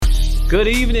Good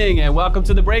evening and welcome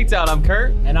to The Breakdown. I'm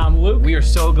Kurt. And I'm Luke. We are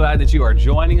so glad that you are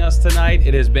joining us tonight.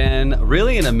 It has been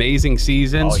really an amazing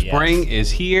season. Spring is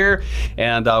here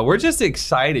and we're just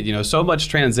excited. You know, so much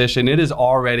transition. It is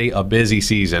already a busy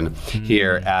season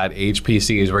here at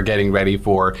HPC as we're getting ready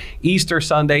for Easter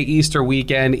Sunday, Easter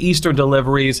weekend, Easter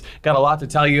deliveries. Got a lot to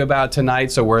tell you about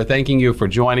tonight, so we're thanking you for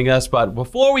joining us. But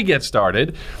before we get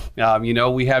started, you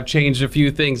know, we have changed a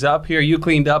few things up here. You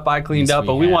cleaned up, I cleaned up,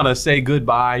 but we want to say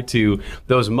goodbye to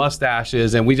those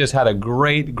mustaches, and we just had a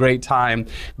great time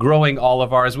growing all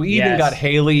of ours. We even got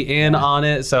Haley in on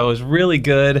it, so it was really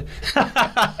good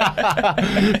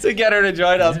to get her to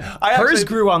join us. Hers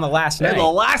grew on the last night. The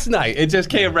last night, it just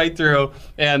came right through,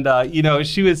 and you know,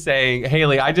 she was saying,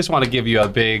 Haley, I just want to give you a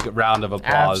big round of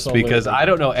applause because I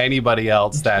don't know anybody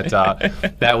else that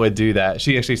that would do that.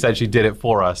 She actually said she did it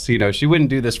for us. You know, she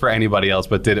wouldn't do this for anybody else,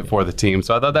 but did it for the team.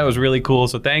 So I thought that was really cool.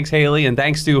 So thanks, Haley, and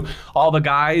thanks to all the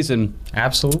guys and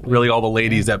really all the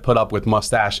ladies that put up with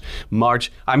Mustache March.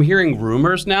 I'm hearing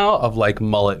rumors now of like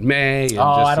Mullet May. And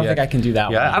I don't think I can do that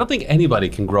one. I don't think anybody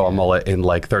can grow a mullet in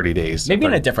like 30 days. Maybe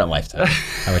in a different lifetime.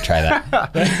 I would try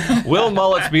that. Will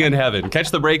mullets be in heaven?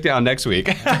 Catch The Breakdown next week.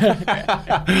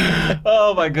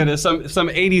 Oh my goodness. Some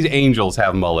 80s angels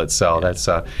have mullets. So that's,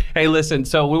 hey, listen,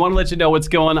 so we want to let you know what's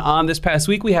going on this past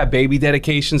week. We had baby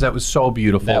dedications. That was so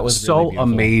beautiful. That was so really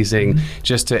beautiful. Amazing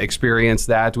just to experience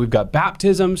that. We've got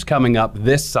baptisms coming up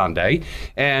this Sunday.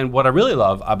 And what I really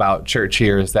love about church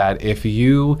here is that if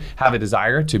you have a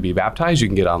desire to be baptized, you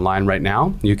can get online right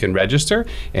now. You can register,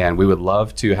 and we would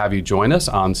love to have you join us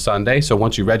on Sunday. So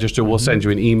once you register, we'll send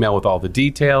you an email with all the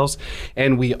details.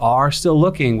 And we are still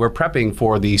looking, we're prepping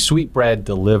for the sweetbread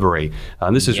delivery.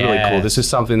 This is really cool. This is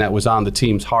something that was on the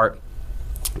team's heart,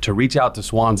 to reach out to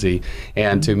Swansea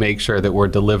and to make sure that we're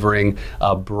delivering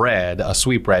a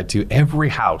sweet bread to every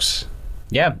house.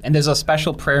 Yeah, and there's a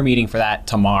special prayer meeting for that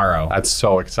tomorrow. That's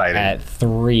so exciting. At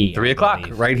 3 o'clock,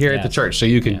 right here at the church. So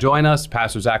you can join us.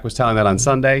 Pastor Zach was telling that on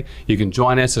Sunday. You can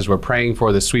join us as we're praying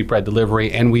for the sweetbread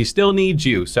delivery, and we still need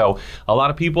you. So a lot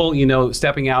of people, you know,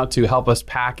 stepping out to help us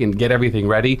pack and get everything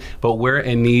ready, but we're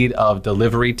in need of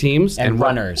delivery teams and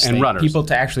runners. People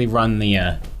to actually run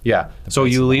the so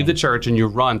you leave the church and you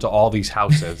run to all these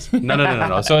houses.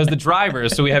 No. So as the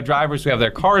drivers, so we have drivers who have their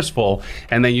cars full,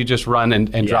 and then you just run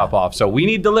and drop off. So we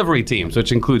need delivery teams,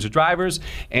 which includes drivers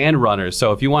and runners.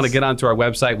 So if you want to get onto our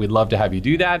website, we'd love to have you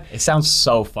do that. It sounds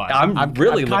so fun. I'm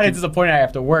really kind of disappointed I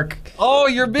have to work. Oh,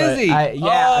 you're busy.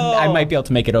 I might be able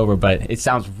to make it over, but it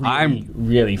sounds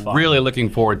really fun. Really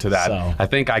looking forward to that. So. I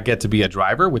think I get to be a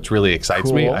driver, which really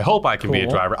excites me. I hope I can be a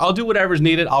driver. I'll do whatever's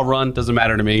needed. I'll run. Doesn't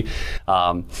matter to me.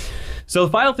 So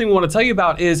the final thing we want to tell you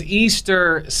about is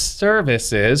Easter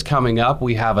services coming up.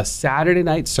 We have a Saturday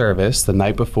night service the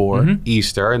night before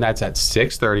Easter, and that's at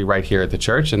 6:30 right here at the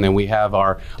church. And then we have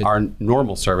our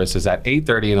normal services at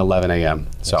 8:30 and 11 a.m.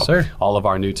 So all of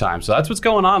our new times. So that's what's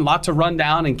going on. A lot to run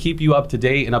down and keep you up to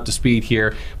date and up to speed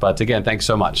here. But again, thanks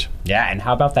so much. Yeah, and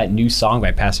how about that new song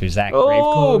by Pastor Zach, Grave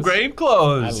Clothes? Grave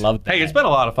Clothes. I love that. Hey, it's been a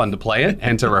lot of fun to play it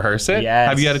and to rehearse it. Yes.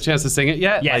 Have you had a chance to sing it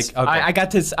yet? Yes, I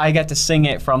got to sing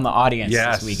it from the audience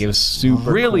this week. It was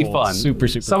super really cool. fun. Super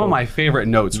Some cool. of my favorite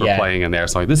notes were playing in there.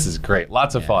 So this is great.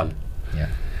 Lots of fun. Yeah.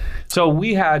 So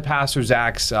we had Pastor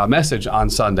Zach's message on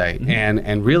Sunday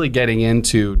and really getting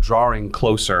into drawing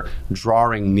closer,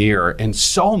 drawing nearer, and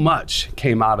so much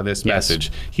came out of this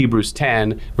message. Hebrews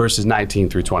 10 verses 19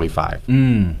 through 25.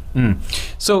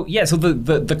 So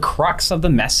the crux of the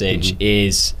message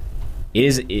is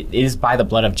by the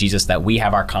blood of Jesus that we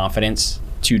have our confidence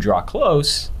to draw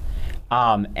close,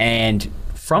 and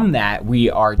from that we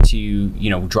are to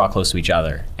draw close to each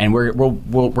other, and we're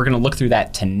going to look through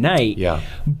that tonight.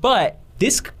 But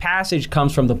this passage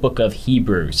comes from the book of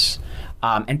Hebrews,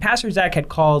 and Pastor Zach had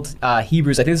called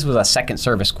Hebrews, I think this was a second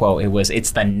service quote,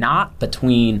 it's the knot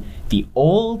between the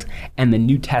Old and the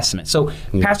New Testament. So,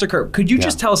 Pastor Kurt, could you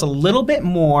just tell us a little bit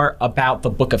more about the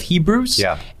book of Hebrews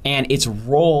and its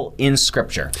role in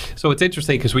Scripture? So it's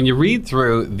interesting because when you read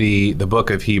through the book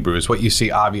of Hebrews, what you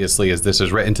see obviously is this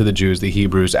is written to the Jews, the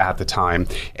Hebrews at the time,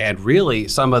 and really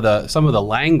some of the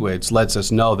language lets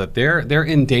us know that they're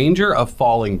in danger of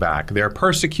falling back. They're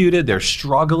persecuted. They're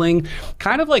struggling,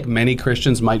 kind of like many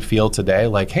Christians might feel today.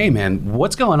 Like, hey man,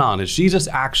 what's going on? Is Jesus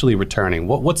actually returning?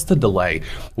 What's the delay?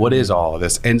 What is all of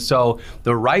this? And so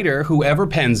the writer, whoever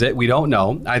pens it, we don't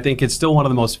know. I think it's still one of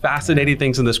the most fascinating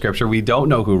things in the scripture. We don't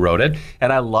know who wrote it.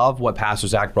 And I love what Pastor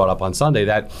Zach brought up on Sunday,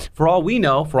 that for all we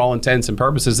know, for all intents and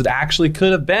purposes, it actually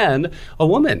could have been a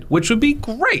woman, which would be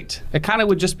great. It kind of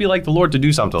would just be like the Lord to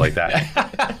do something like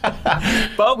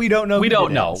that. But we don't know. We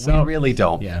don't know. So, we really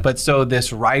don't. Yeah. But so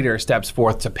this writer steps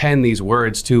forth to pen these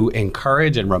words to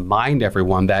encourage and remind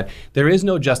everyone that there is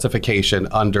no justification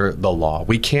under the law.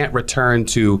 We can't return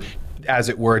to, as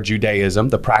it were, Judaism,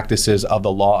 the practices of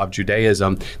the law of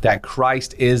Judaism, that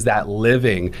Christ is that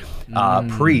living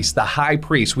priest, the high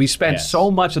priest. We spent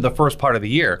so much of the first part of the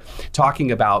year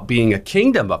talking about being a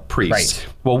kingdom of priests.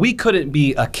 Right. Well, we couldn't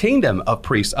be a kingdom of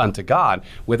priests unto God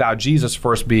without Jesus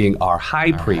first being our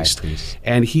high priest.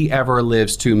 And he ever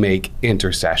lives to make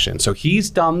intercession. So he's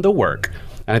done the work.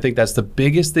 And I think that's the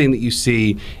biggest thing that you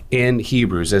see in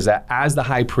Hebrews, is that as the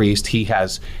high priest, he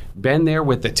has been there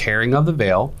with the tearing of the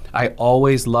veil. I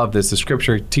always love this. The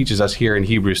scripture teaches us here in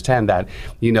Hebrews 10 that,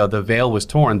 the veil was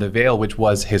torn, the veil which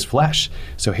was his flesh.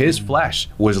 So his flesh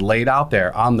was laid out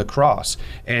there on the cross.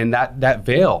 And that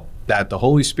veil that the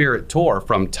Holy Spirit tore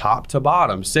from top to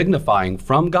bottom, signifying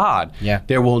from God,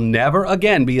 there will never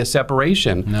again be a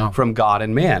separation from God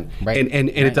and man. Right. And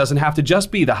it doesn't have to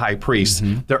just be the high priest,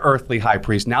 the earthly high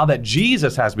priest. Now that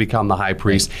Jesus has become the high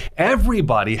priest,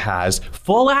 everybody has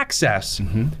full access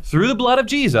through the blood of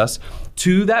Jesus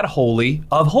to that Holy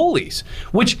of Holies,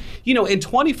 which, in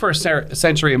 21st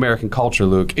century American culture,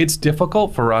 Luke, it's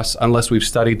difficult for us, unless we've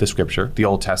studied the scripture, the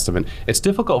Old Testament, it's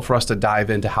difficult for us to dive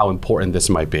into how important this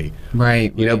might be.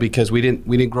 Right. Because we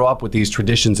didn't grow up with these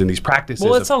traditions and these practices.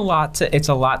 Well, it's a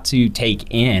lot to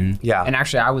take in. Yeah. And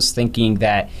actually, I was thinking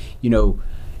that,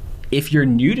 if you're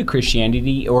new to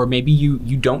Christianity, or maybe you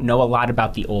don't know a lot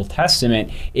about the Old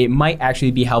Testament, it might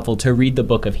actually be helpful to read the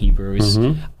book of Hebrews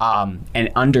and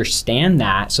understand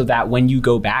that, so that when you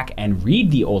go back and read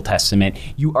the Old Testament,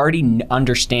 you already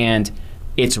understand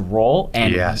its role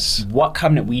and what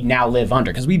covenant we now live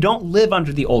under. Because we don't live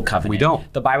under the old covenant. We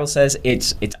don't. The Bible says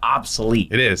it's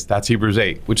obsolete. It is. That's Hebrews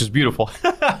 8, which is beautiful.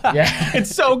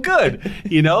 It's so good.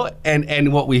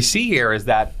 And what we see here is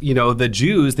that, the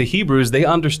Jews, the Hebrews, they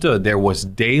understood there was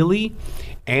daily,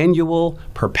 annual,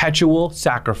 perpetual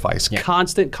sacrifice,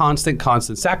 constant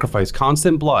sacrifice,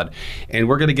 constant blood. And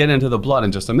we're going to get into the blood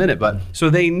in just a minute. But so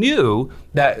they knew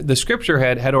that the scripture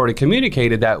had already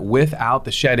communicated that without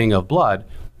the shedding of blood,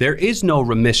 there is no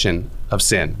remission of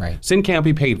sin. Right. Sin can't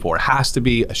be paid for. It has to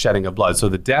be a shedding of blood. So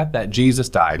the death that Jesus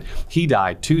died, he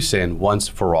died to sin once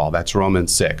for all. That's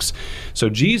Romans 6. So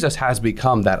Jesus has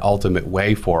become that ultimate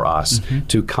way for us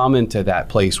to come into that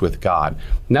place with God.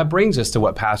 And that brings us to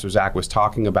what Pastor Zach was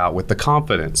talking about with the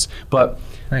confidence. But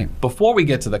before we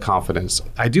get to the confidence,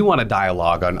 I do want to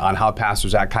dialogue on how Pastor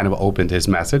Zach kind of opened his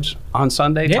message on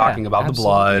Sunday, talking about the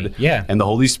blood and the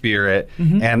Holy Spirit.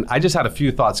 And I just had a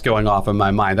few thoughts going off in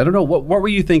my mind. I don't know, what were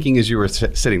you thinking as you were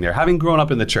sitting there, having grown up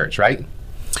in the church, right?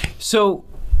 So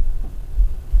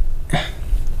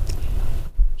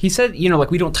he said,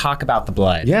 we don't talk about the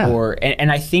blood.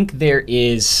 And I think there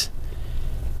is,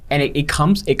 and it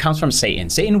comes from Satan.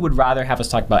 Satan would rather have us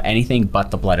talk about anything but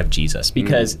the blood of Jesus,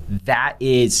 because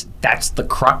that's the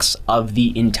crux of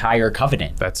the entire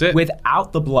covenant. That's it.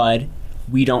 Without the blood,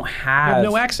 we don't have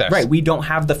no access. Right, we don't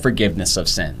have the forgiveness of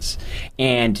sins.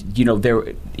 And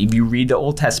if you read the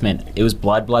Old Testament, it was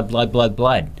blood, blood, blood, blood,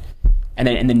 blood. And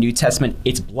then in the New Testament,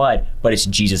 it's blood, but it's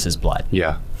Jesus's blood.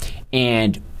 Yeah.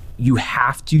 And you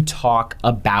have to talk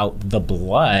about the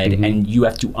blood, and you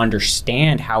have to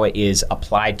understand how it is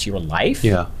applied to your life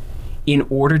in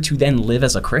order to then live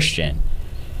as a Christian.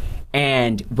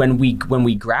 And when we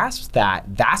grasp that,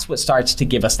 that's what starts to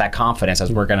give us that confidence,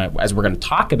 as we're gonna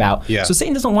talk about. Yeah. So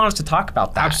Satan doesn't want us to talk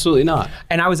about that. Absolutely not.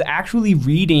 And I was actually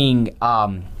reading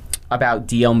about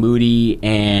D.L. Moody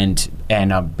and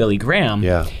Billy Graham.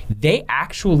 Yeah. They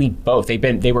actually both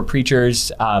they were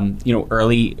preachers,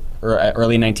 early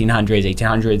 1900s,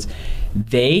 1800s.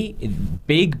 They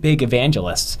big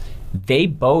evangelists. They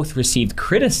both received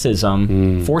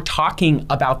criticism for talking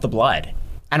about the blood.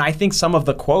 And I think some of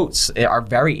the quotes are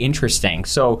very interesting.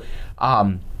 So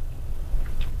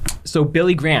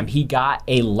Billy Graham, he got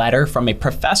a letter from a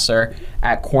professor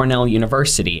at Cornell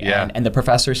University. And the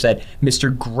professor said,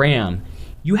 "Mr. Graham,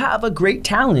 you have a great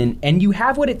talent and you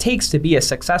have what it takes to be a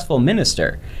successful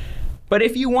minister. But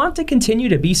if you want to continue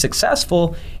to be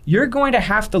successful, you're going to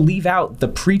have to leave out the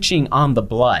preaching on the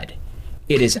blood.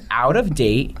 It is out of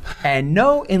date and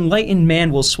no enlightened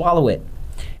man will swallow it."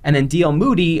 And then D.L.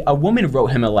 Moody, a woman wrote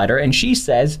him a letter, and she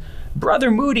says, "Brother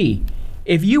Moody,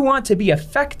 if you want to be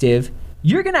effective,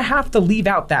 you're going to have to leave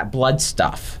out that blood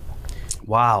stuff."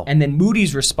 Wow. And then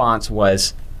Moody's response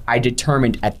was, I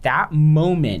determined at that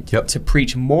moment to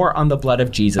preach more on the blood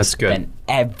of Jesus than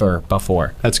ever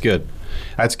before. That's good.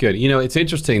 That's good. You know, it's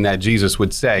interesting that Jesus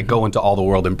would say, go into all the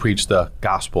world and preach the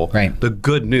gospel. Right. The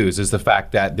good news is the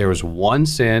fact that there was one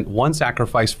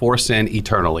sacrifice for sin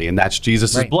eternally, and that's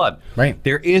Jesus' blood. Right.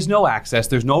 There is no access,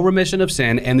 there's no remission of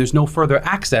sin, and there's no further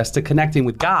access to connecting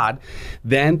with God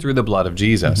than through the blood of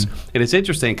Jesus. And it's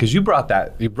interesting because you brought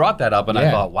that up, and I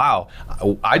thought, wow,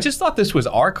 I just thought this was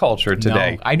our culture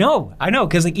today. No, I know,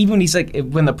 because like even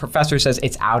when the professor says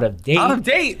it's out of date. Out of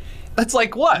date? That's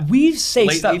like what? We say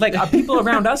stuff like people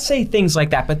around us say things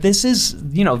like that, but this is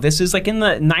like in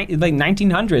the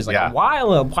 1900s, like a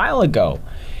while ago,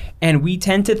 and we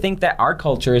tend to think that our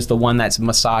culture is the one that's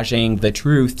massaging the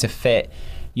truth to fit,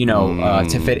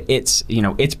 to fit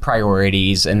its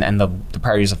priorities and the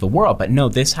priorities of the world. But no,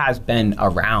 this has been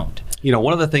around. You know,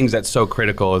 one of the things that's so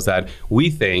critical is that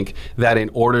we think that in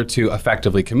order to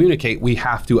effectively communicate, we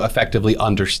have to effectively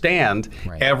understand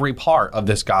every part of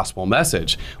this gospel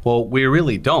message. Well, we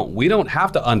really don't. We don't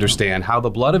have to understand how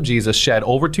the blood of Jesus shed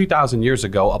over 2,000 years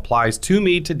ago applies to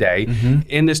me today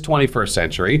in this 21st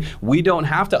century. We don't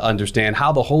have to understand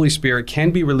how the Holy Spirit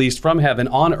can be released from heaven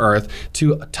on earth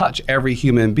to touch every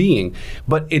human being.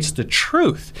 But it's the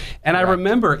truth. And I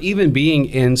remember even being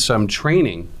in some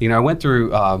training. You know, I went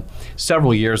through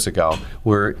several years ago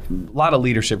where a lot of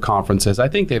leadership conferences, I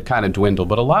think they've kind of dwindled,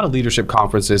 but a lot of leadership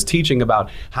conferences teaching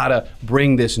about how to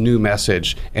bring this new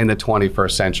message in the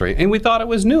 21st century. And we thought it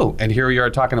was new. And here we are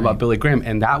talking about Billy Graham.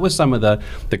 And that was some of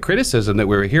the criticism that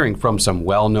we were hearing from some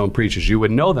well-known preachers. You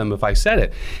would know them if I said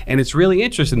it. And it's really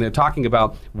interesting. They're talking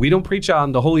about, we don't preach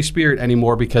on the Holy Spirit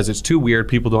anymore because it's too weird.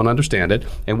 People don't understand it.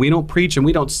 And we don't preach and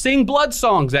we don't sing blood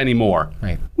songs anymore.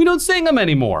 Right. We don't sing them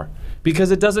anymore,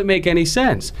 because it doesn't make any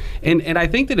sense. And I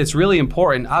think that it's really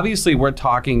important. Obviously, we're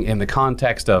talking in the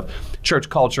context of church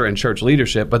culture and church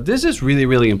leadership, but this is really,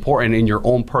 really important in your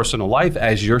own personal life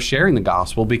as you're sharing the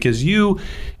gospel, because you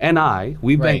and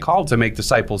we've been called to make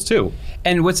disciples too.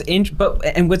 And what's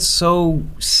so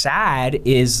sad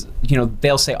is,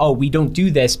 they'll say, oh, we don't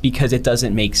do this because it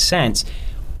doesn't make sense.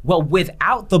 Well,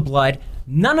 without the blood,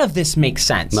 none of this makes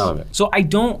sense. None of it. So I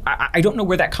don't know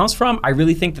where that comes from. I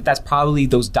really think that that's probably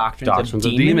those doctrines of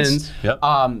demons. Yep.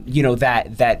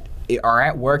 That are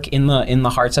at work in the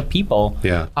hearts of people.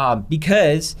 Yeah.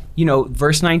 Because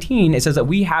verse 19, it says that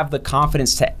we have the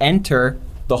confidence to enter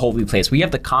the holy place. We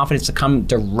have the confidence to come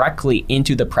directly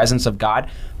into the presence of God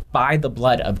by the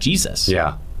blood of Jesus.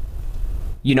 Yeah.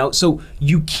 So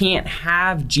you can't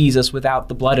have Jesus without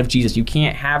the blood of Jesus. You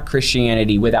can't have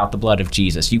Christianity without the blood of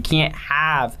Jesus. You can't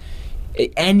have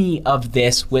any of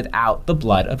this without the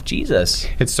blood of Jesus.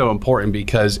 It's so important,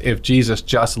 because if Jesus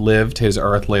just lived his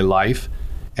earthly life,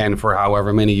 and for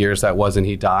however many years that was, and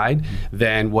he died,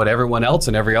 then what everyone else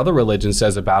and every other religion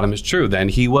says about him is true. Then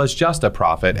he was just a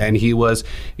prophet, and he was,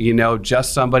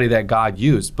 just somebody that God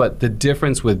used. But the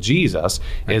difference with Jesus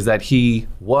is that he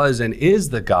was and is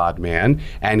the God-man,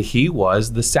 and he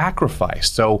was the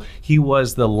sacrifice. So he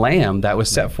was the lamb that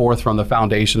was set forth from the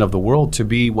foundation of the world to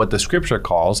be what the scripture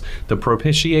calls the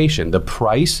propitiation, the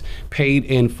price paid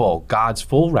in full, God's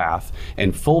full wrath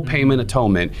and full payment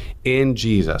atonement in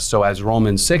Jesus. So as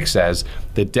Romans 6 says,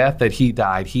 the death that he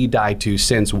died to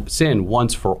sin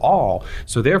once for all.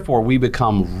 So therefore we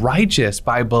become righteous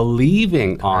by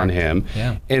believing on him.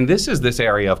 Yeah. And this is this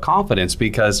area of confidence,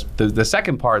 because the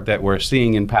second part that we're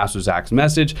seeing in Pastor Zach's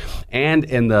message and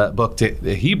in the book to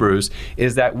the Hebrews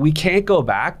is that we can't go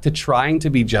back to trying to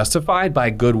be justified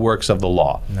by good works of the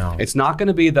law. No. It's not going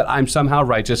to be that I'm somehow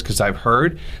righteous because I've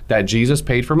heard that Jesus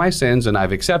paid for my sins and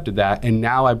I've accepted that, and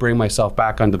now I bring myself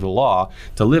back under the law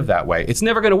to live that way. It's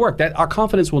never going to work. That our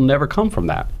confidence will never come from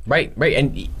that. Right.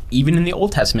 And even in the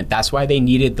Old Testament, that's why they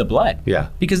needed the blood. Yeah.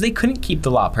 Because they couldn't keep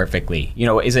the law perfectly.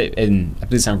 Is it in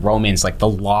Romans, like the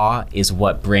law is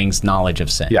what brings knowledge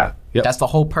of sin. Yeah. Yep. That's the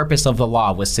whole purpose of the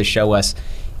law, was to show us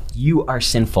you are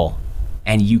sinful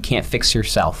and you can't fix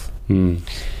yourself.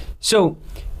 So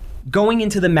going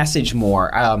into the message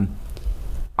more,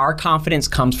 our confidence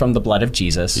comes from the blood of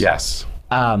Jesus. Yes.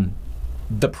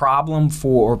 The problem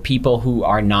for people who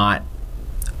are not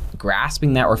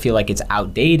grasping that or feel like it's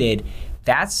outdated,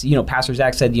 that's, Pastor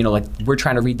Zach said, like we're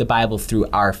trying to read the Bible through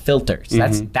our filters.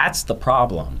 That's the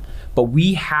problem. But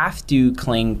we have to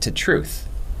cling to truth.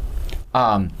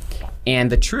 And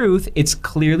the truth, it's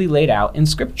clearly laid out in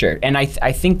Scripture. And I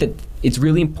think that it's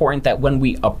really important that when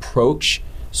we approach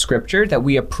Scripture, that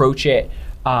we approach it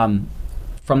from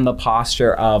the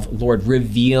posture of, Lord,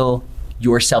 reveal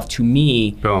yourself to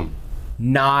me. Boom.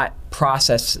 Not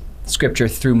process Scripture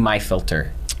through my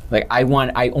filter. Like I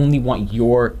only want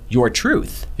your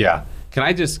truth. Yeah. Can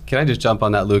I just jump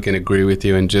on that, Luke, and agree with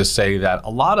you and just say that a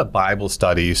lot of Bible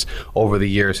studies over the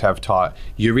years have taught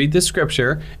you read the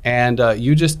scripture and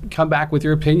you just come back with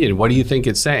your opinion. What do you think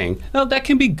it's saying? Now, that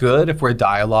can be good if we're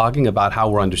dialoguing about how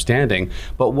we're understanding.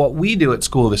 But what we do at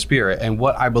School of the Spirit, and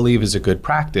what I believe is a good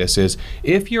practice, is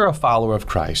if you're a follower of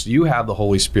Christ, you have the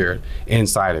Holy Spirit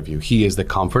inside of you. He is the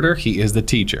comforter. He is the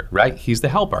teacher, right? He's the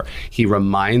helper. He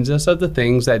reminds us of the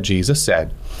things that Jesus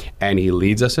said, and he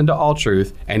leads us into all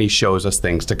truth, and he shows us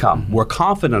things to come. We're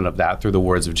confident of that through the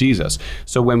words of Jesus.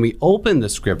 So when we open the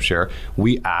scripture,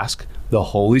 we ask the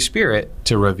Holy Spirit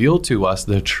to reveal to us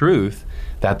the truth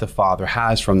that the Father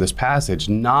has from this passage,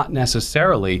 not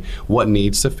necessarily what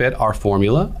needs to fit our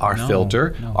formula, our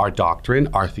filter, our doctrine,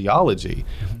 our theology.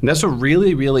 And that's a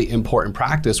really, really important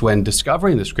practice when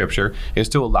discovering the scripture, is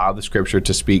to allow the scripture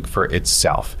to speak for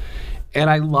itself.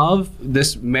 And I love,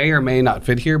 this may or may not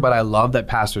fit here, but I love that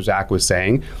Pastor Zach was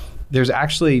saying, there's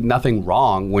actually nothing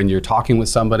wrong when you're talking with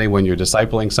somebody, when you're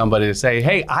discipling somebody, to say,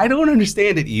 hey, I don't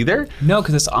understand it either. No,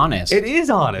 because it's honest. It is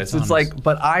honest. It's like,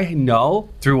 but I know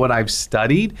through what I've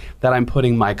studied that I'm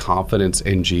putting my confidence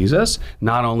in Jesus.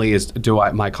 Not only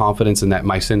my confidence in that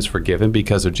my sin's forgiven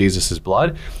because of Jesus'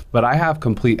 blood, but I have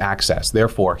complete access.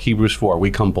 Therefore, Hebrews 4,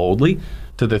 we come boldly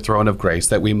to the throne of grace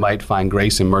that we might find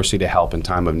grace and mercy to help in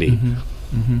time of need.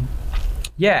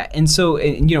 Yeah, and so,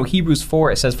 Hebrews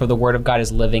 4, it says, for the word of God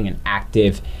is living and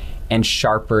active and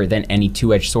sharper than any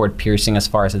two-edged sword, piercing as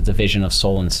far as the division of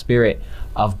soul and spirit,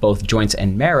 of both joints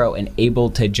and marrow, and able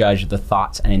to judge the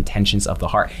thoughts and intentions of the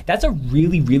heart. That's a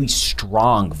really, really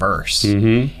strong verse.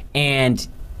 And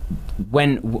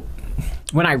when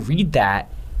I read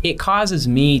that, it causes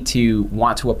me to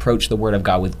want to approach the word of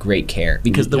God with great care,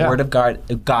 because the word of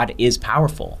God is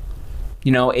powerful.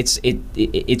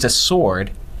 It's a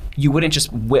sword. You wouldn't just,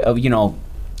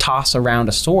 toss around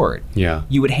a sword. Yeah.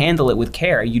 You would handle it with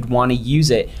care. You'd want to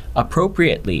use it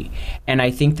appropriately. And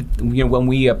I think that, when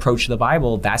we approach the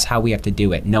Bible, that's how we have to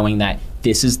do it, knowing that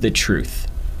this is the truth.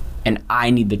 And I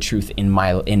need the truth in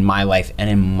my life and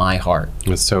in my heart.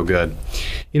 That's so good.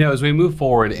 As we move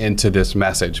forward into this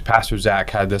message, Pastor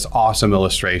Zach had this awesome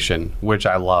illustration, which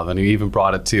I love, and he even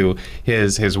brought it to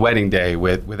his wedding day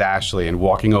with Ashley and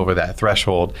walking over that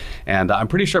threshold. And I'm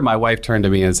pretty sure my wife turned to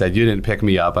me and said, you didn't pick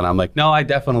me up. And I'm like, no, I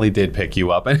definitely did pick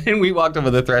you up. And we walked over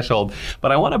the threshold.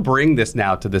 But I want to bring this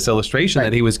now to this illustration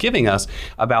that he was giving us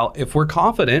about if we're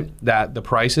confident that the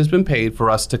price has been paid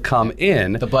for us to come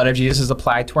in. The blood of Jesus is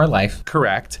applied to our life.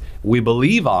 Correct. We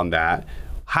believe on that.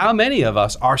 How many of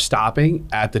us are stopping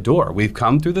at the door? We've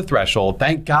come through the threshold.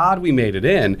 Thank God we made it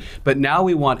in. But now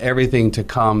we want everything to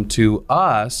come to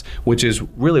us, which is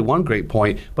really one great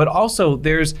point. But also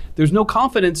there's no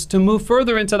confidence to move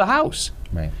further into the house.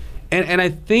 Right. And I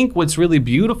think what's really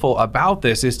beautiful about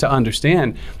this is to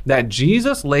understand that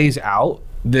Jesus lays out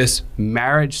this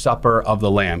marriage supper of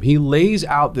the Lamb. He lays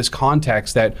out this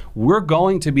context that we're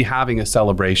going to be having a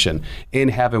celebration in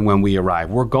heaven when we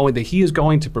arrive. He is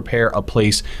going to prepare a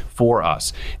place for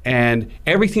us. And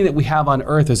everything that we have on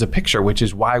earth is a picture, which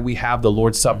is why we have the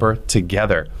Lord's Supper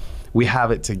together. We have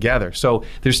it together. So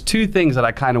there's two things that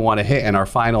I kind of want to hit in our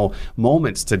final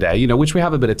moments today, which we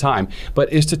have a bit of time,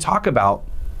 but is to talk about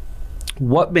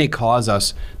what may cause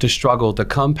us to struggle to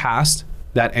come past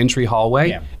that entry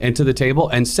hallway into the table.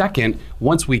 And second,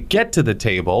 once we get to the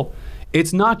table,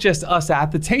 it's not just us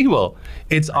at the table.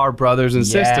 It's our brothers and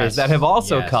sisters that have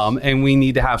also come, and we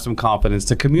need to have some confidence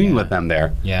to commune with them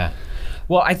there. Yeah.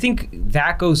 Well, I think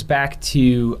that goes back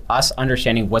to us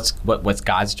understanding what's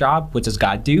God's job, what does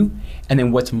God do, and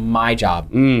then what's my job.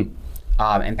 And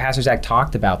Pastor Zach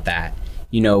talked about that.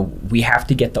 We have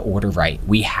to get the order right.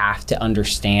 We have to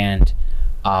understand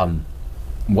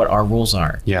what our rules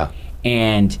are. Yeah.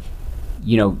 And,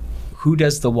 who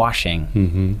does the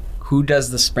washing? Who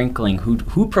does the sprinkling?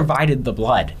 Who provided the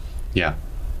blood? Yeah.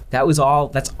 That's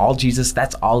all Jesus.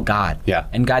 That's all God. Yeah.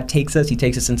 And God takes us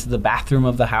into the bathroom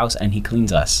of the house and he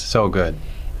cleans us. So good.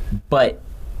 But,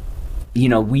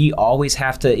 we always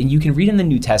have to, and you can read in the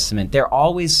New Testament, they're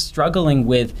always struggling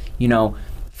with,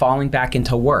 falling back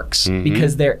into works,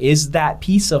 because there is that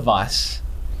piece of us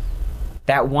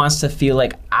that wants to feel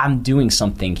like I'm doing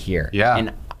something here. Yeah.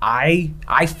 And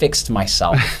I fixed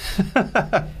myself.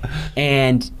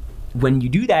 And when you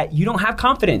do that, you don't have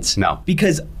confidence. No.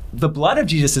 Because the blood of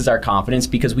Jesus is our confidence,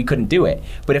 because we couldn't do it.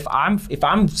 But if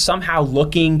I'm somehow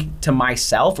looking to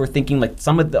myself, or thinking like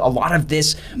a lot of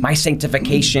this, my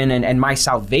sanctification and my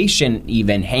salvation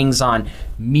even hangs on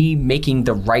me making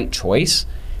the right choice,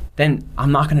 then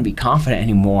I'm not going to be confident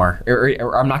anymore,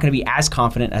 or I'm not going to be as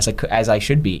confident as I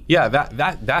should be. Yeah,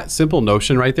 that simple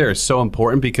notion right there is so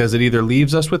important, because it either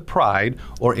leaves us with pride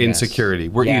or insecurity.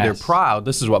 We're either proud.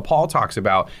 This is what Paul talks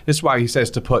about. This is why he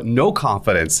says to put no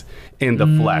confidence in the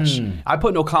flesh. I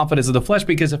put no confidence in the flesh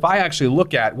because if I actually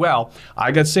look at, well,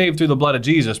 I got saved through the blood of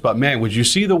Jesus, but man, would you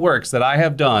see the works that I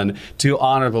have done to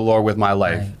honor the Lord with my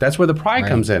life? Right. That's where the pride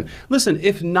comes in. Listen,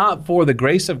 if not for the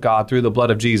grace of God through the blood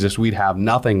of Jesus, we'd have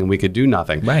nothing and we could do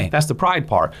nothing. Right. That's the pride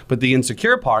part. But the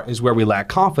insecure part is where we lack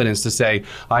confidence to say,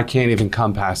 I can't even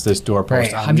come past this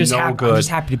doorpost. Right. I'm just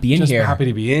happy to be in here. Just happy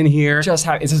to be in here. Just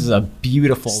happy. This is a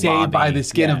beautiful Saved lobby. by the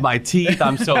skin of my teeth.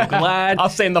 I'm so glad. I'll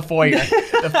stay in the foyer.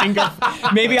 The finger.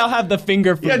 Maybe I'll have the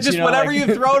finger foods. Yeah, just whatever you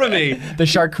throw to me. The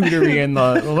charcuterie and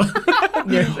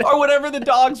the or whatever the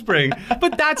dogs bring.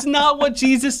 But that's not what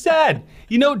Jesus said.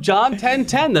 You know, John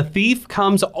 10:10, the thief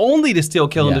comes only to steal,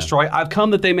 kill, and destroy. I've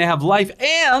come that they may have life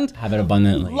and have it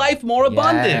abundantly. Life more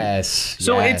abundant. Yes.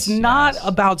 So it's not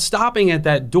about stopping at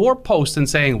that doorpost and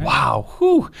saying, wow,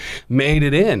 whew, made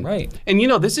it in. Right. And you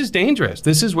know, this is dangerous.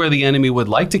 This is where the enemy would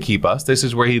like to keep us. This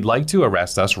is where he'd like to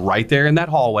arrest us, right there in that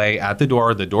hallway at the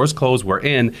door. The door's closed. We're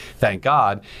in, thank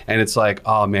God. And it's like,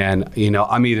 oh man, you know,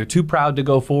 I'm either too proud to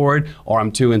go forward or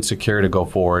I'm too insecure to go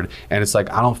forward. And it's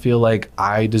like, I don't feel like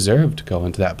I deserve to go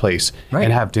into that place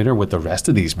and have dinner with the rest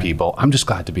of these people. I'm just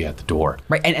glad to be at the door.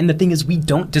 Right. And the thing is, we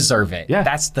don't deserve it. Yeah.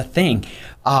 That's the thing.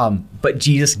 But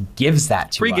Jesus gives that to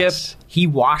us. Free gift. He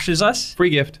washes us. Free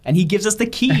gift. And he gives us the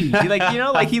key.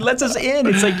 He lets us in.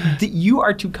 It's like, you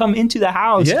are to come into the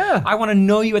house. Yeah. I want to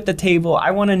know you at the table.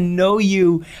 I want to know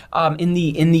you in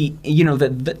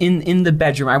the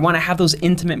bedroom. I want to have those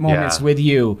intimate moments with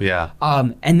you. Yeah.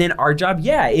 And then our job,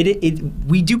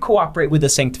 we do cooperate with the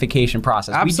sanctification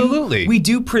process. Absolutely. We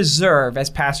do preserve, as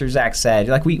Pastor Zach said.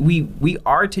 Like we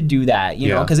are to do that, you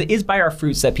know, because it is by our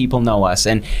fruits that people know us,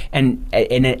 and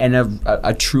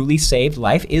a truly saved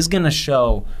life is going to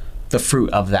show the fruit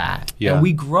of that. Yeah. And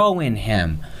we grow in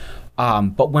him.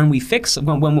 But when we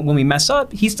when we mess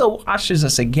up, he still washes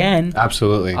us again.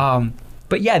 Absolutely.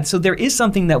 But yeah, so there is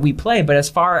something that we play. But as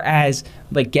far as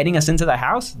like getting us into the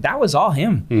house, that was all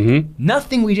him. Mm-hmm.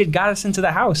 Nothing we did got us into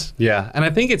the house. Yeah, and I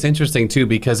think it's interesting too,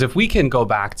 because if we can go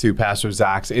back to Pastor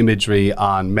Zach's imagery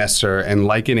on Messer and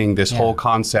likening this whole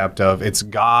concept of it's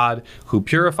God who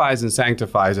purifies and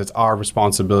sanctifies, it's our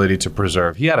responsibility to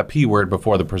preserve. He had a P word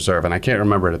before the preserve, and I can't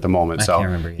remember it at the moment. I can't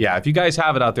remember either. Yeah, if you guys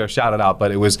have it out there, shout it out.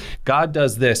 But it was God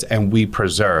does this and we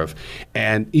preserve.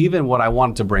 And even what I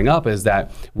wanted to bring up is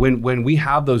that when we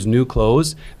have those new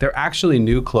clothes, they're actually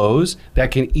new clothes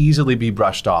that can easily be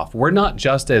brushed off. We're not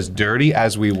just as dirty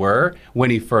as we were when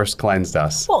he first cleansed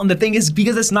us. Well, and the thing is,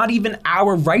 because it's not even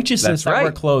our righteousness that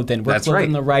we're clothed in. We're clothed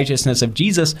in the righteousness of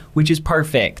Jesus, which is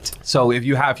perfect. So if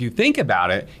you think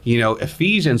about it, you know,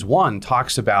 Ephesians 1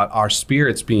 talks about our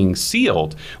spirits being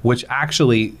sealed, which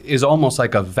actually is almost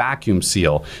like a vacuum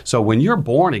seal. So when you're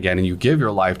born again and you give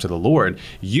your life to the Lord,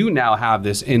 you now have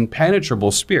this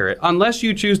impenetrable spirit. Unless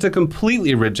you choose to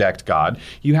completely reject God,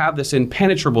 you have this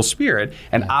impenetrable spirit.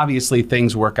 And obviously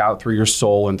things work out through your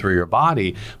soul and through your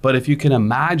body. But if you can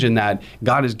imagine that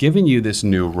God has given you this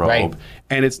new robe,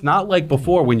 and it's not like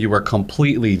before when you were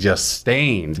completely just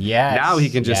stained. Yes. Now he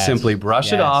can just simply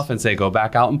brush it off and say, go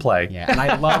back out and play. Yeah. And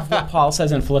I love what Paul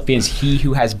says in Philippians, he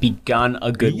who has begun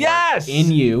a good work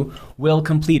in you will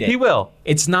complete it. He will.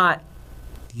 It's not,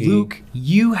 Luke,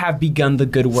 you have begun the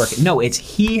good work. No, it's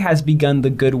he has begun the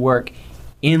good work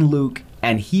in Luke,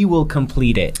 and he will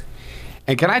complete it.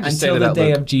 And can I just say that, until the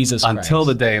day of Jesus Christ. Until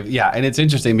the day of, and it's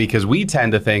interesting because we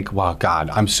tend to think, wow,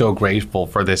 God, I'm so grateful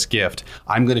for this gift.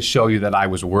 I'm going to show you that I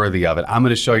was worthy of it. I'm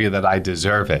going to show you that I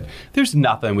deserve it. There's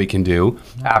nothing we can do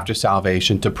after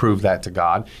salvation to prove that to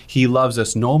God. He loves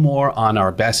us no more on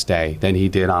our best day than he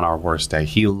did on our worst day.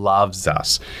 He loves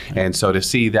us. And so to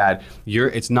see that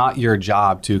it's not your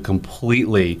job to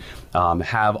completely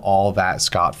have all that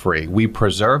scot-free. We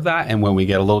preserve that, and when we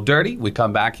get a little dirty, we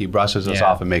come back, he brushes us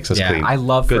off and makes us clean. I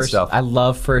love Good stuff. I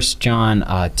love 1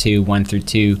 John 2, 1 through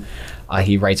 2.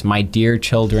 He writes, "My dear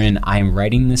children, I am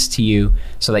writing this to you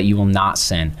so that you will not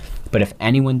sin. But if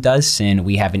anyone does sin,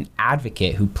 we have an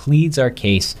advocate who pleads our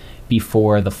case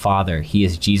before the Father. He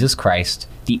is Jesus Christ,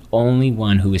 the only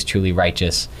one who is truly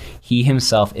righteous. He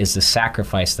himself is the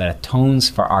sacrifice that atones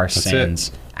for our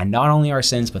sins. And not only our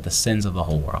sins, but the sins of the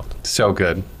whole world." So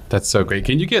good. That's so great.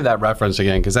 Can you give that reference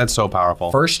again? Because that's so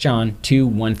powerful. 1 John 2,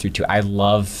 1 through 2. I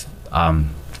love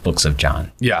books of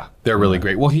John. Yeah, they're really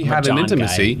great. Well, he had an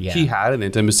intimacy. Guy, yeah. He had an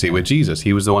intimacy with Jesus.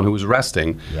 He was the one who was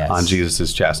resting on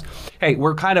Jesus' chest. Hey,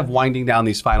 we're kind of winding down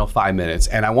these final 5 minutes,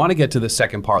 and I want to get to the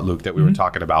second part, Luke, that we were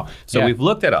talking about. So we've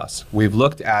looked at us. We've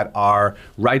looked at our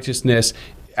righteousness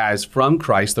as from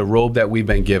Christ, the robe that we've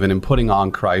been given and putting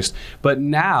on Christ. But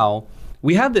now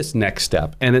we have this next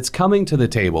step, and it's coming to the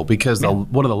table because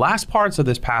one of the last parts of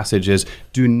this passage is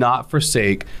do not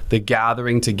forsake the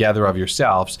gathering together of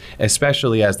yourselves,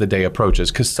 especially as the day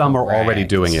approaches, because some are already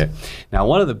doing it. Now,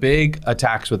 one of the big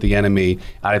attacks with the enemy,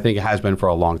 and I think it has been for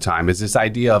a long time, is this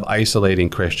idea of isolating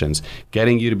Christians,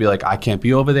 getting you to be like, I can't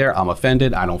be over there, I'm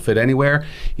offended, I don't fit anywhere,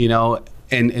 you know.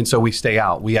 And so we stay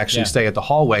out. We actually stay at the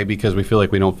hallway because we feel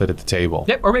like we don't fit at the table.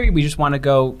 Yep. Or maybe we just want to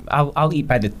go. I'll eat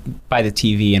by the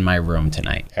TV in my room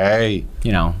tonight. Hey,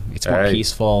 you know, it's more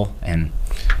peaceful, and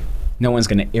no one's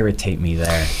going to irritate me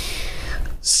there.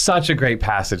 Such a great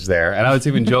passage there. And I was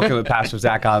even joking with Pastor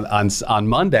Zach on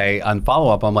Monday on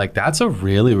follow-up. I'm like, that's a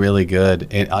really, really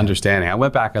good understanding. I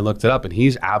went back and looked it up, and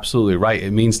he's absolutely right.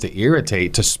 It means to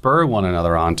irritate, to spur one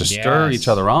another on, to stir each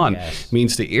other on. It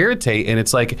means to irritate. And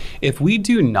it's like, if we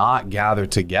do not gather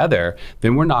together,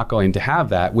 then we're not going to have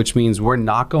that, which means we're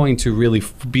not going to really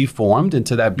be formed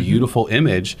into that beautiful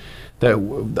image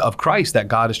of Christ that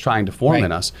God is trying to form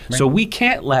in us. So we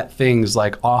can't let things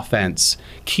like offense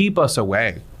keep us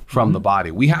away from the body.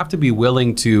 We have to be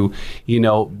willing to, you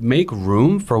know, make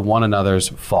room for one another's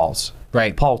faults.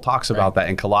 Right. Paul talks about that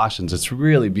in Colossians. It's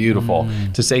really beautiful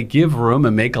to say, give room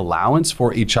and make allowance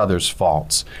for each other's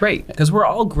faults. Right. Because we're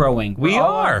all growing. We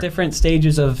are. At different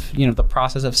stages of, you know, the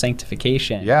process of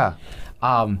sanctification. Yeah.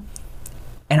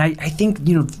 And I think,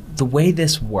 you know, the way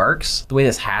this works, the way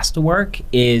this has to work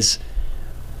is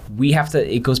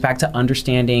it goes back to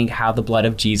understanding how the blood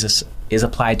of Jesus is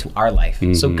applied to our life.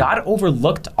 So God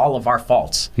overlooked all of our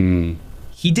faults.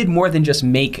 He did more than just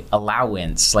make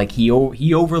allowance. Like he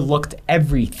overlooked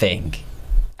everything.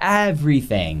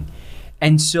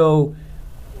 And so,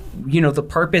 you know, the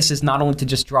purpose is not only to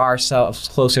just draw ourselves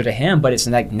closer to him, but it's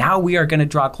like now we are going to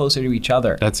draw closer to each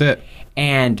other. That's it.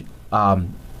 And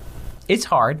it's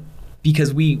hard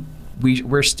because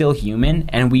we're still human,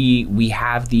 and we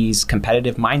have these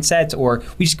competitive mindsets, or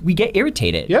we get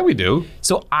irritated. Yeah, we do.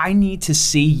 So I need to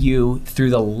see you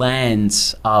through the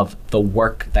lens of the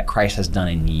work that Christ has done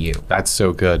in you. That's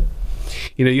so good.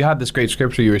 You know, you had this great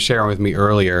scripture you were sharing with me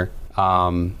earlier,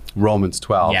 Romans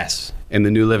 12. Yes. In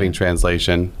the New Living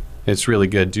Translation. It's really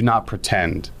good. Do not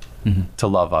pretend to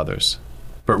love others,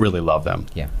 but really love them.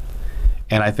 Yeah.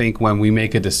 And I think when we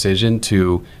make a decision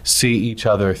to see each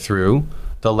other through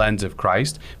the lens of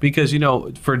Christ, because, you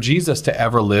know, for Jesus to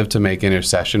ever live to make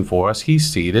intercession for us, he's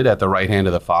seated at the right hand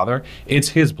of the Father. It's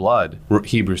his blood,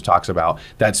 Hebrews talks about,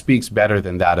 that speaks better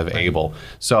than that of Abel.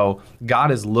 So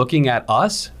God is looking at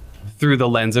us through the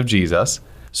lens of Jesus.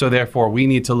 So therefore, we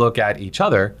need to look at each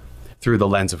other through the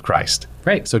lens of Christ.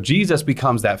 Right. So Jesus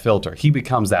becomes that filter. He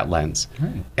becomes that lens.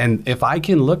 Right. And if I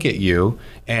can look at you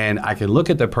and I can look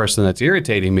at the person that's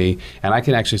irritating me, and I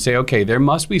can actually say, okay, there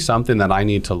must be something that I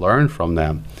need to learn from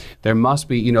them. There must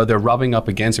be, you know, they're rubbing up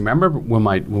against me. Remember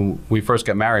when we first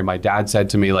got married, my dad said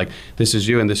to me, like, this is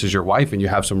you and this is your wife, and you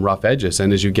have some rough edges.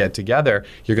 And as you get together,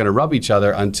 you're going to rub each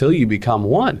other until you become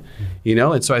one, you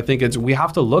know? And so I think we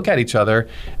have to look at each other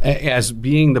as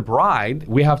being the bride.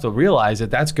 We have to realize that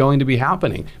that's going to be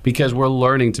happening because we're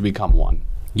learning to become one.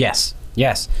 Yes.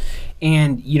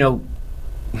 And, you know,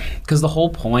 because the whole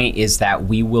point is that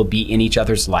we will be in each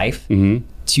other's life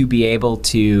to be able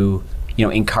to, you know,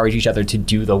 encourage each other to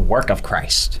do the work of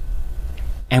Christ.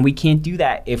 And we can't do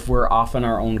that if we're off in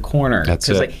our own corner. That's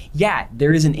it. Like, yeah,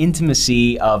 there is an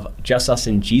intimacy of just us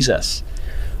and Jesus,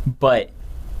 but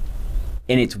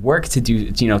and it's work to do,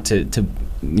 you know, to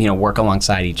work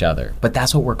alongside each other. But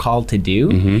that's what we're called to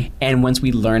do. And once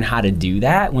we learn how to do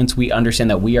that, once we understand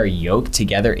that we are yoked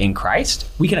together in Christ,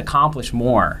 we can accomplish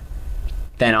more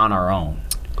than on our own.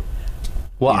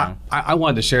 Well, you know? I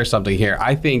wanted to share something here.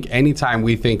 I think anytime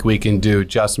we think we can do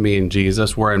just me and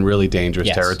Jesus, we're in really dangerous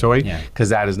territory, because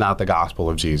that is not the gospel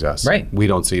of Jesus. Right. We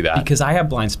don't see that. Because I have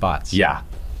blind spots. Yeah.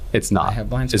 It's not. I have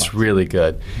blind spots. It's really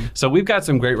good. So we've got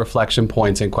some great reflection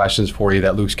points and questions for you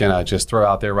that Luke's going to just throw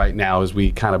out there right now as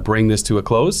we kind of bring this to a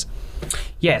close.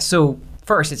 Yeah, so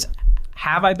first it's,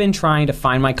 have I been trying to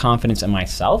find my confidence in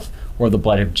myself or the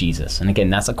blood of Jesus? And again,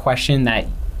 that's a question that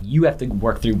you have to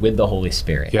work through with the Holy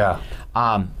Spirit. Yeah.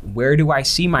 Where do I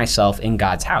see myself in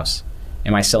God's house?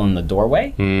 Am I still in the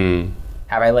doorway?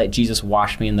 Have I let Jesus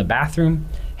wash me in the bathroom?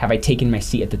 Have I taken my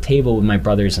seat at the table with my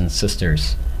brothers and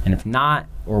sisters? And if not,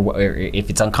 or if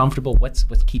it's uncomfortable, what's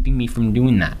keeping me from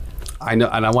doing that? I know,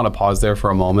 and I want to pause there for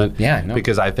a moment. Yeah, no.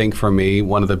 Because I think for me,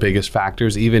 one of the biggest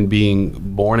factors, even being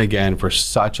born again for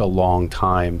such a long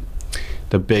time,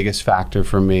 the biggest factor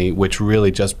for me, which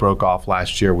really just broke off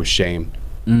last year, was shame.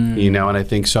 You know, and I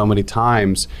think so many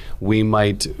times we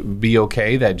might be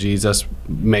okay that Jesus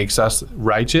makes us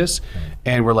righteous,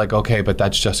 and we're like, okay, but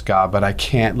that's just God, but I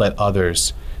can't let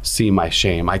others see my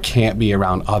shame. I can't be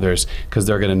around others because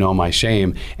they're going to know my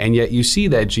shame. And yet you see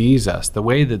that Jesus, the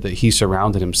way that he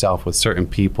surrounded himself with certain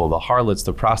people, the harlots,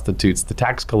 the prostitutes, the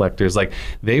tax collectors, like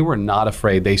they were not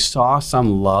afraid. They saw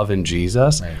some love in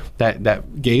Jesus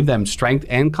that gave them strength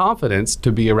and confidence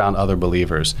to be around other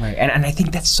believers. Right. And I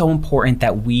think that's so important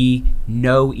that we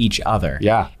know each other.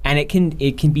 Yeah. And it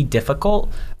can be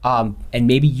difficult. And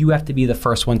maybe you have to be the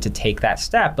first one to take that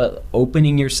step, but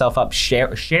opening yourself up,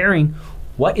 sharing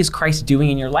what is Christ doing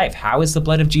in your life? How is the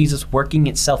blood of Jesus working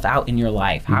itself out in your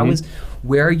life?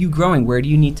 Where are you growing? Where do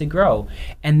you need to grow?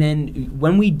 And then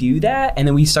when we do that, and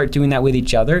then we start doing that with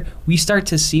each other, we start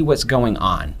to see what's going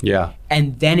on. Yeah.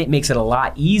 And then it makes it a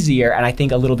lot easier, and I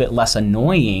think a little bit less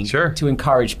annoying to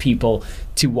encourage people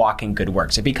to walk in good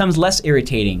works. It becomes less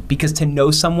irritating because to know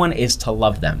someone is to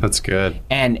love them. That's good.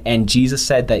 And Jesus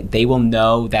said that they will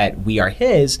know that we are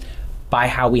his by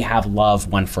how we have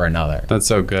love one for another. That's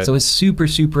so good. So it's super,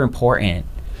 super important.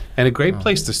 And a great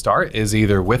place to start is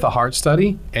either with a heart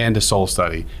study and a soul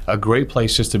study. A great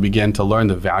place just to begin to learn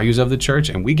the values of the church,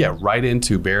 and we get right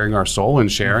into bearing our soul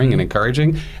and sharing and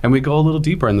encouraging, and we go a little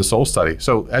deeper in the soul study.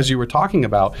 So as you were talking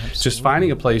about, just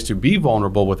finding a place to be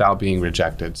vulnerable without being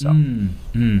rejected. So.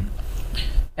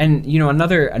 And you know,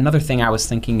 another thing I was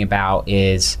thinking about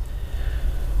is,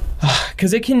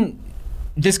 because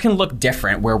this can look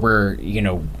different where we're, you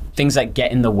know, things that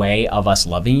get in the way of us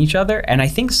loving each other. And I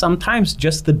think sometimes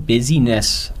just the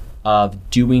busyness of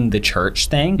doing the church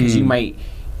thing, because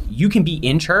you can be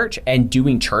in church and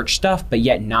doing church stuff, but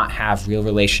yet not have real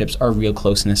relationships or real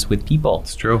closeness with people.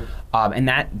 It's true. And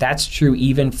that's true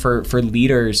even for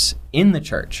leaders in the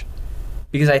church.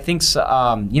 Because I think,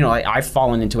 you know, I've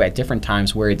fallen into it at different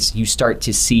times where it's you start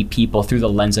to see people through the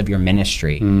lens of your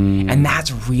ministry, and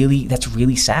that's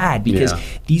really sad because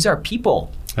these are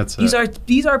people.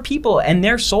 These are people, and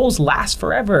their souls last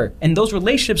forever, and those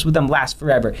relationships with them last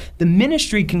forever. The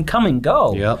ministry can come and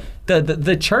go. Yep.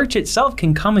 The church itself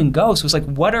can come and go. So it's like,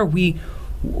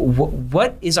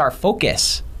 what is our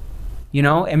focus? You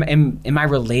know, am I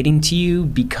relating to you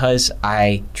because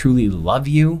I truly love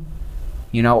you?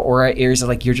 You know, or is it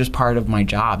like you're just part of my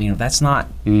job? You know, that's not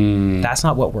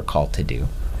what we're called to do.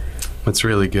 That's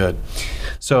really good.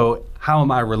 So how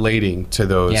am I relating to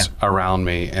those around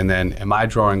me? And then am I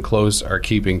drawing close or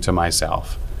keeping to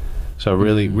myself? So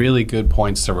really, really good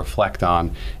points to reflect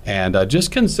on. And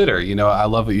just consider, you know, I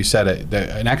love what you said,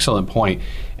 an excellent point.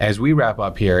 As we wrap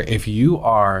up here, if you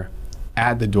are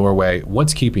at the doorway,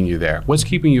 what's keeping you there? What's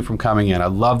keeping you from coming in? I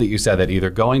love that you said that, either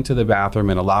going to the bathroom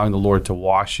and allowing the Lord to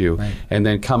wash you, and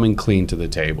then coming clean to the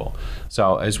table.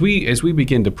 So as we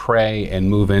begin to pray and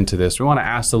move into this, we want to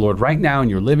ask the Lord right now in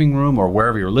your living room or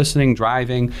wherever you're listening,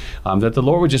 driving, that the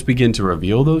Lord would just begin to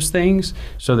reveal those things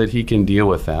so that he can deal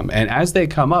with them. And as they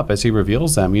come up, as he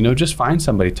reveals them, you know, just find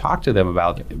somebody, talk to them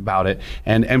about it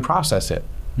and process it.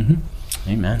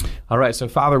 Amen. All right, so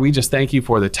Father, we just thank you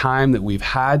for the time that we've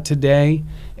had today,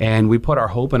 and we put our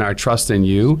hope and our trust in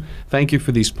you. Thank you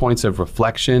for these points of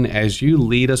reflection. As you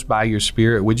lead us by your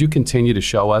Spirit, would you continue to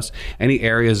show us any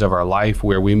areas of our life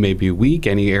where we may be weak,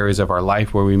 any areas of our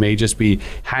life where we may just be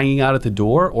hanging out at the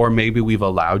door, or maybe we've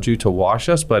allowed you to wash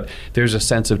us, but there's a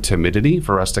sense of timidity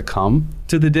for us to come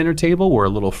to the dinner table. We're a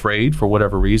little afraid for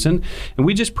whatever reason. And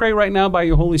we just pray right now by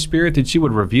your Holy Spirit that you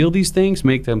would reveal these things,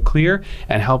 make them clear,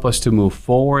 and help us to move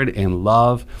forward in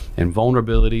love and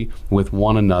vulnerability with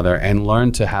one another, and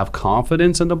learn to have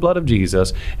confidence in the blood of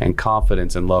Jesus and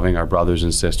confidence in loving our brothers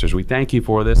and sisters. We thank you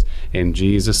for this in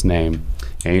Jesus' name.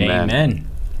 Amen.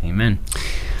 Amen.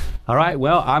 All right,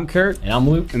 well, I'm Kurt. And I'm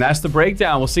Luke. And that's The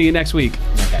Breakdown. We'll see you next week.